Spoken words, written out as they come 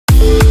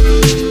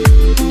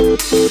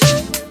We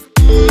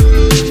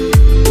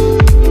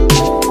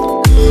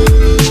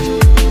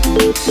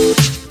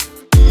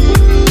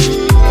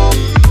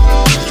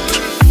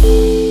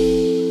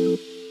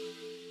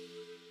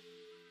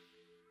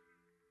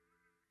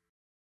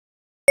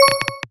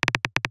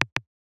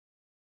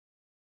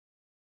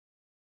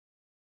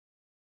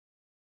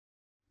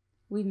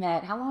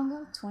met, how long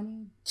ago?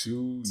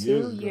 2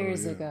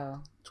 years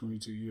ago.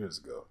 22 years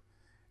ago.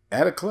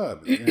 At a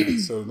club. Yeah.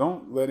 So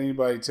don't let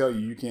anybody tell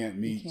you you can't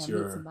meet meet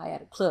somebody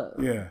at a club.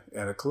 Yeah,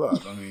 at a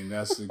club. I mean,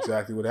 that's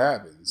exactly what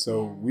happened.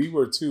 So we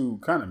were two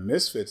kind of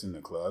misfits in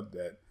the club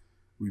that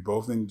we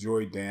both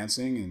enjoyed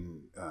dancing.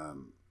 And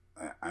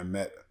I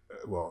met,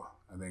 well,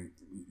 I think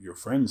your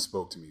friend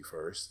spoke to me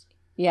first.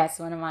 Yes,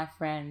 one of my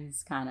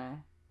friends I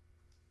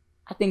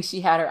think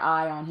she had her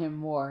eye on him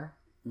more.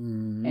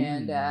 Mm-hmm.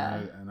 And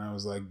I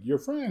was like, your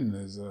friend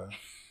is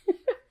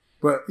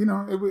but you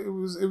know, it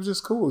was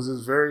just cool. It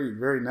was very,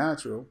 very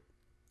natural.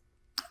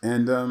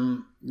 And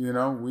you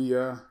know,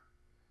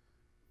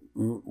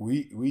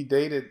 we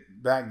dated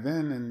back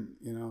then, and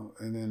you know,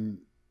 and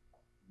then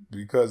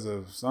because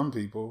of some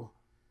people,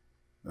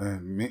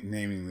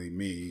 namely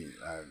me,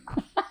 I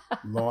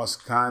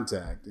lost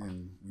contact,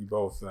 and we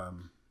both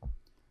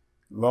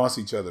lost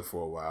each other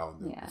for a while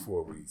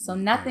before we. So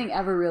nothing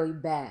ever really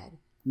bad.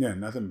 Yeah,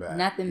 nothing bad.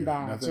 Nothing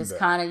bad. Just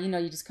kind of, you know,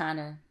 you just kind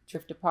of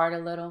drift apart a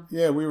little.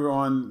 Yeah, we were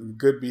on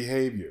good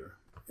behavior.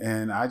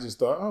 And I just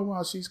thought, oh,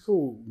 wow, she's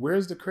cool.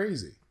 Where's the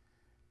crazy?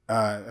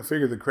 I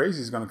figured the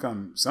crazy is going to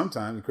come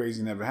sometime. The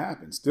crazy never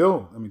happened.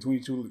 Still, I mean,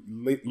 22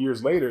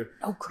 years later,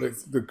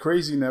 the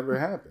crazy never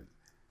happened.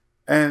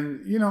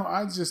 And, you know,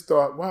 I just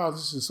thought, wow,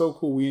 this is so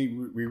cool. We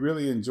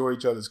really enjoy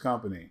each other's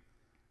company.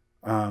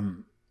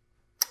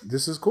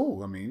 This is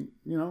cool. I mean,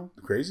 you know,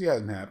 the crazy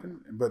hasn't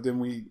happened. But then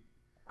we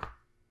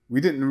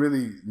didn't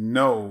really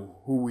know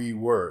who we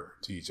were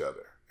to each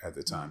other at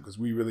the time, because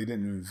we really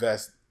didn't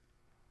invest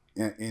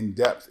in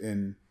depth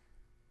in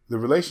the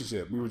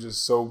relationship. We were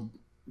just so,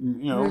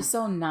 you know. We were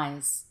so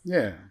nice.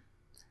 Yeah.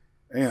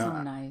 You know,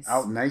 so nice.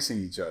 Out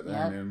nicing each other. Yep.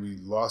 And then we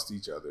lost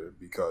each other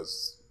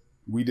because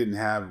we didn't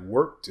have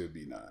work to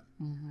be done.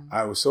 Mm-hmm.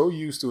 I was so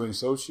used to, and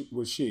so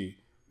was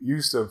she,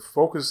 used to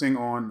focusing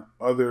on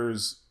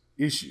others'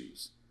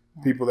 issues.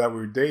 People that we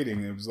were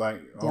dating, it was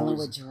like dealing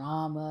with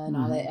drama and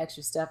all that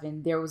extra stuff,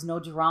 and there was no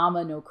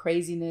drama, no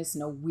craziness,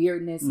 no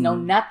weirdness, no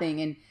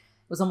nothing, and it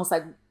was almost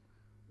like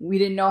we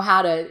didn't know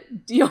how to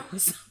deal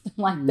with something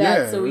like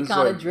that, so we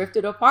kind of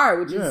drifted apart,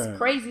 which is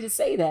crazy to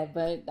say that,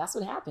 but that's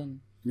what happened.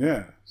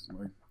 Yeah,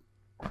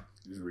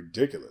 it's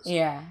ridiculous.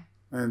 Yeah,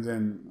 and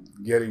then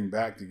getting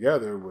back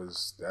together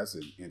that's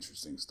an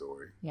interesting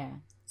story. Yeah,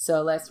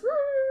 so let's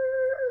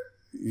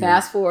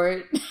fast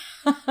forward.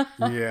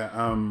 Yeah.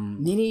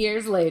 Many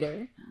years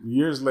later.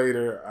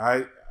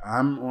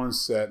 I'm on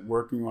set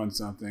working on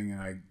something,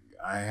 and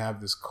I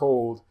have this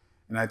cold,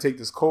 and I take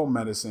this cold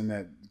medicine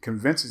that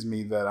convinces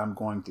me that I'm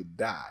going to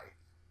die.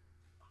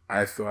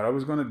 I thought I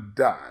was going to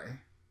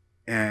die,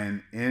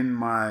 and in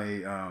my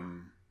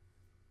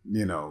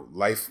you know,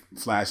 life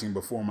flashing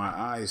before my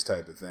eyes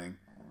type of thing,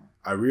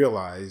 I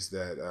realized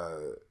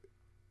that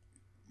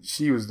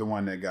she was the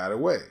one that got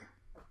away.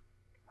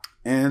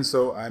 And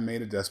so I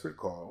made a desperate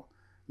call,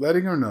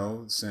 letting her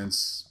know,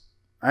 since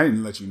I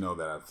didn't let you know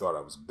that I thought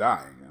I was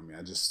dying. I mean,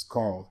 I just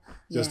called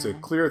just to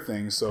clear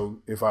things.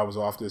 So if I was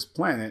off this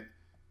planet,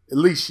 at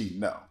least she'd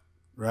know,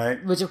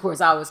 right? Which, of course,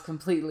 I was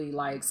completely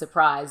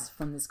surprised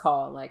from this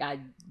call. I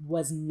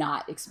was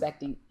not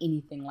expecting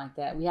anything like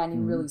that. We hadn't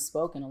even really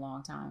spoken a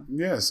long time.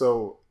 Yeah.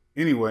 So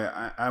anyway,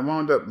 I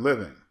wound up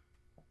living.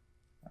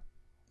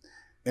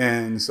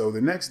 And so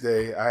the next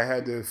day I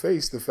had to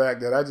face the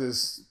fact that I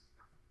just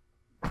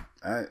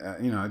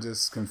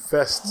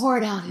confessed.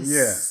 Poured out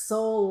his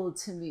soul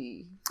to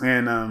me.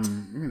 And,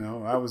 you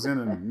know, I was in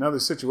another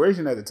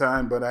situation at the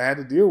time, but I had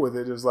to deal with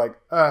it. It was like,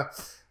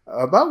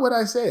 about what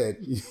I said,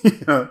 you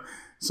know.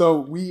 So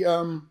we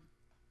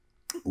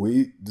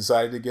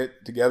decided to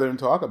get together and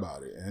talk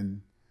about it.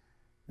 And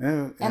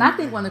I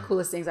think one of the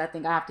coolest things I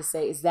have to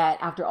say is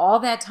that after all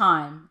that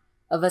time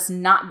of us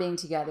not being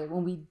together,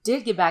 when we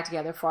did get back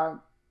together for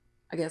our,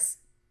 I guess,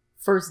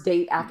 first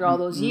date after all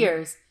those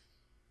years,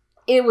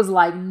 it was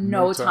like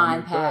no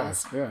time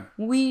passed. Yeah.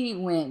 We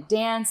went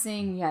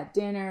dancing, we had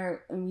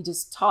dinner, and we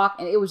just talked,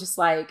 and it was just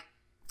like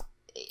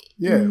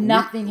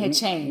nothing had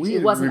changed.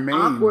 It wasn't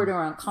awkward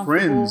or uncomfortable.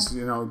 Friends,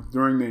 you know,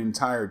 during the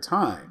entire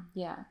time.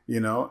 Yeah.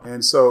 You know,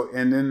 and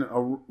then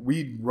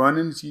we'd run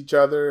into each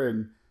other,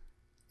 and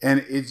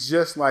it's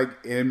just like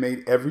it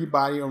made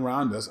everybody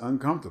around us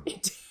uncomfortable.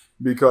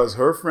 Because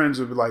her friends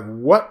would be like,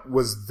 what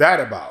was that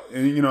about?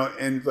 And, you know,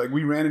 and like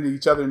we ran into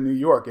each other in New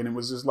York, and it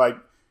was just like,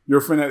 your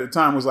friend at the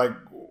time was like,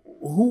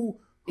 who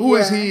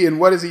is he and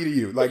what is he to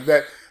you? Like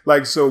that,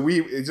 like, so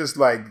it's just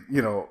like,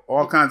 you know,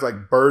 all kinds of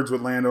like birds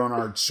would land on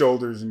our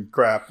shoulders and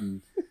crap.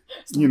 And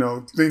you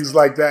know, things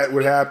like that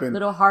would happen.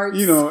 Little hearts,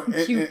 you know,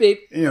 Cupid.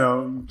 You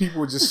know,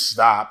 people would just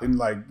stop and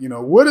like, you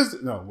know, what is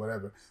it? No,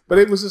 whatever. But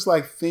it was just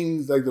like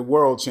things like the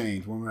world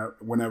changed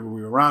whenever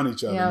we were around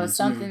each other. Yeah, it was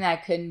something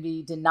that couldn't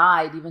be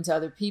denied even to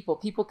other people.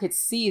 People could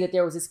see that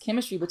there was this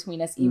chemistry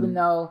between us, even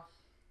though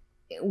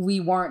we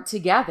weren't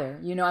together,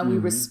 you know, and we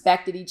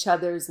respected each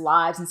other's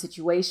lives and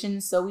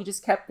situations. So we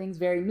just kept things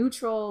very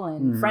neutral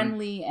and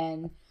friendly,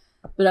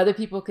 but other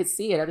people could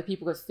see it. Other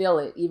people could feel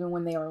it, even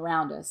when they were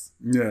around us.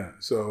 Yeah.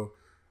 So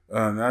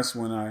that's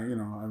when I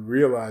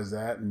realized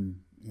that, and,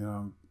 you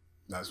know,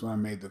 that's when I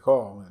made the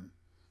call, and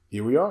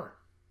here we are.